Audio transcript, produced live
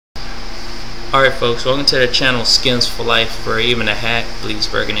Alright folks, welcome to the channel Skins for Life, where even a hat bleeds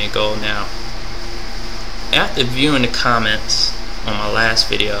burgundy and gold. Now, after viewing the comments on my last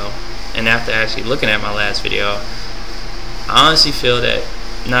video, and after actually looking at my last video, I honestly feel that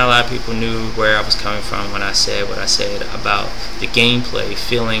not a lot of people knew where I was coming from when I said what I said about the gameplay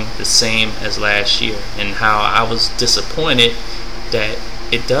feeling the same as last year, and how I was disappointed that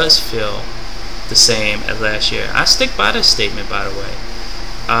it does feel the same as last year. I stick by this statement, by the way.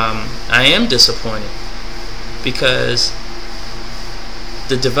 I am disappointed because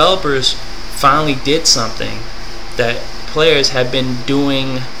the developers finally did something that players have been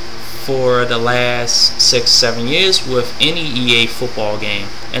doing for the last 6-7 years with any EA football game,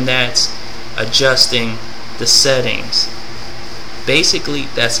 and that's adjusting the settings. Basically,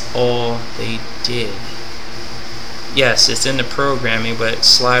 that's all they did. Yes, it's in the programming, but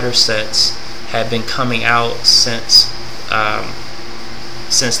slider sets have been coming out since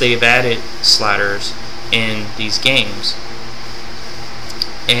they've added sliders in these games.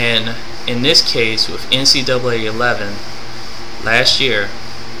 And in this case, with NCAA 11 last year,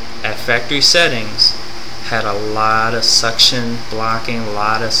 at factory settings, had a lot of suction blocking, a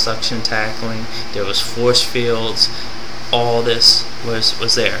lot of suction tackling. There was force fields. All this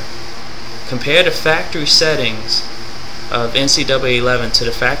was there. Compare the factory settings of NCAA 11 to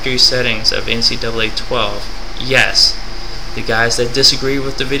the factory settings of NCAA 12. Yes, the guys that disagree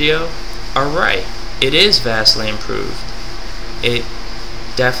with the video are right. It is vastly improved. It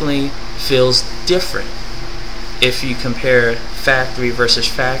definitely feels different if you compare factory versus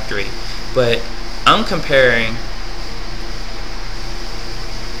factory. But I'm comparing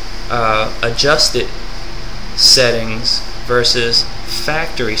adjusted settings versus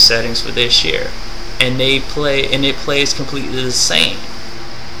factory settings for this year, and it plays completely the same.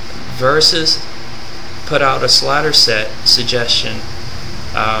 Versus put out a slider set suggestion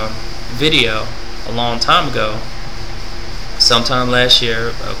video a long time ago, sometime last year,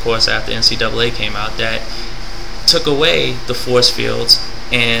 of course after NCAA came out, that took away the force fields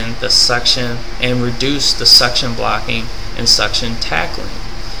and the suction and reduced the suction blocking and suction tackling.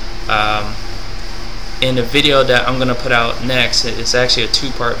 In the video that I'm going to put out next, it's actually a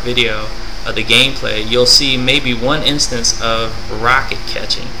two-part video of the gameplay. You'll see maybe one instance of rocket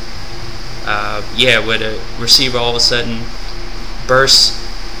catching. Where the receiver all of a sudden bursts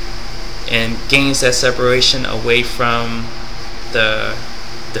and gains that separation away from the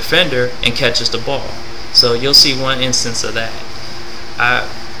defender and catches the ball. So you'll see one instance of that.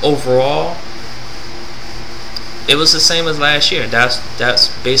 Overall, it was the same as last year.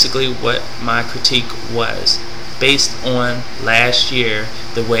 That's basically what my critique was, based on last year,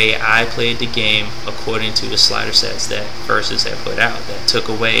 the way I played the game according to the slider sets that Versuz had put out, that took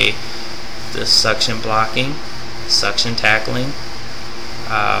away the suction blocking, suction tackling,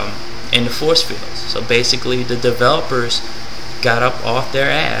 and the force fields. So basically, the developers got up off their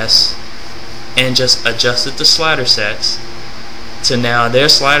ass and just adjusted the slider sets to now their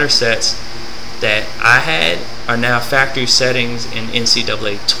slider sets that I had are now factory settings in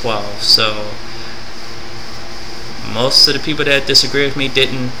NCAA 12. So most of the people that disagree with me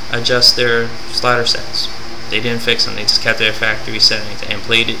didn't adjust their slider sets. They didn't fix them. They just kept their factory settings and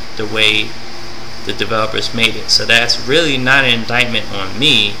played it the way the developers made it. So that's really not an indictment on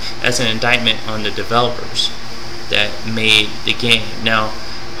me. That's an indictment on the developers that made the game. Now,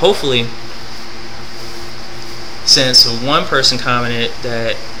 hopefully, since one person commented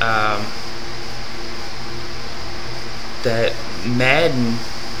that that Madden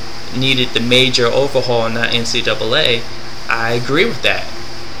needed the major overhaul, not NCAA, I agree with that.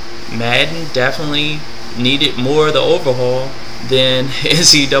 Madden definitely needed more of the overhaul than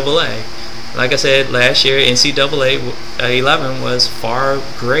NCAA. Like I said, last year NCAA 11 was far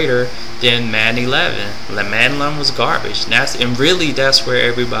greater than Madden 11. Madden 11 was garbage. And really, that's where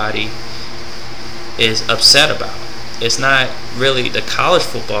everybody is upset about. It's not really the college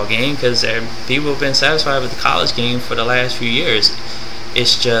football game, because people have been satisfied with the college game for the last few years.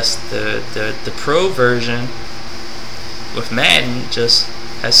 It's just the pro version with Madden just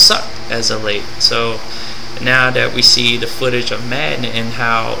has sucked as of late. So now that we see the footage of Madden and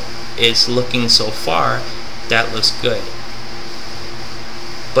how it's looking so far, that looks good.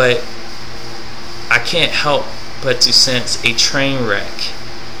 But I can't help but to sense a train wreck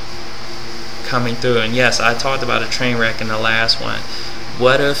coming through. And yes, I talked about a train wreck in the last one.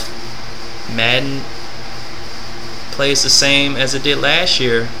 What if Madden plays the same as it did last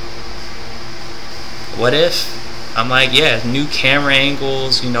year? What if, I'm like, yeah, new camera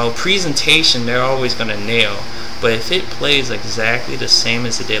angles, presentation, they're always going to nail. But if it plays exactly the same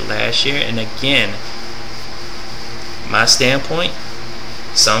as it did last year, and again, my standpoint,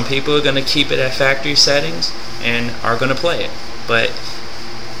 Some people are going to keep it at factory settings and are going to play it. But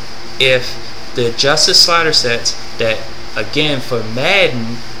if the adjusted slider sets that, again, for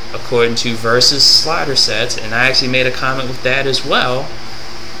Madden, according to Versuz slider sets, and I actually made a comment with that as well,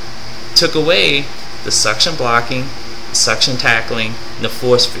 took away the suction blocking, the suction tackling, and the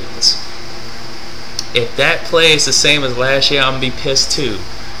force fields. If that plays the same as last year, I'm going to be pissed too.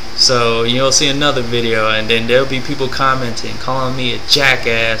 So you'll see another video, and then there'll be people commenting, calling me a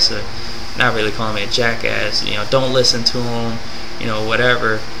jackass, or not really calling me a jackass, you know, don't listen to them, you know,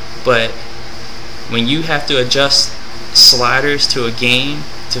 whatever. But when you have to adjust sliders to a game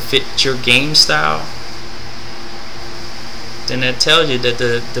to fit your game style, then that tells you that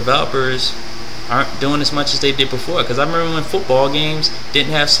the developers aren't doing as much as they did before. Because I remember when football games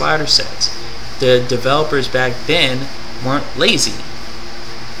didn't have slider sets, the developers back then weren't lazy.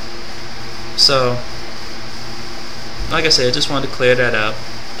 So, like I said, I just wanted to clear that up.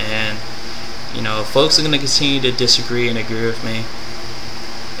 And, you know, if folks are going to continue to disagree and agree with me,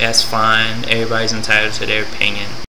 that's fine. Everybody's entitled to their opinion.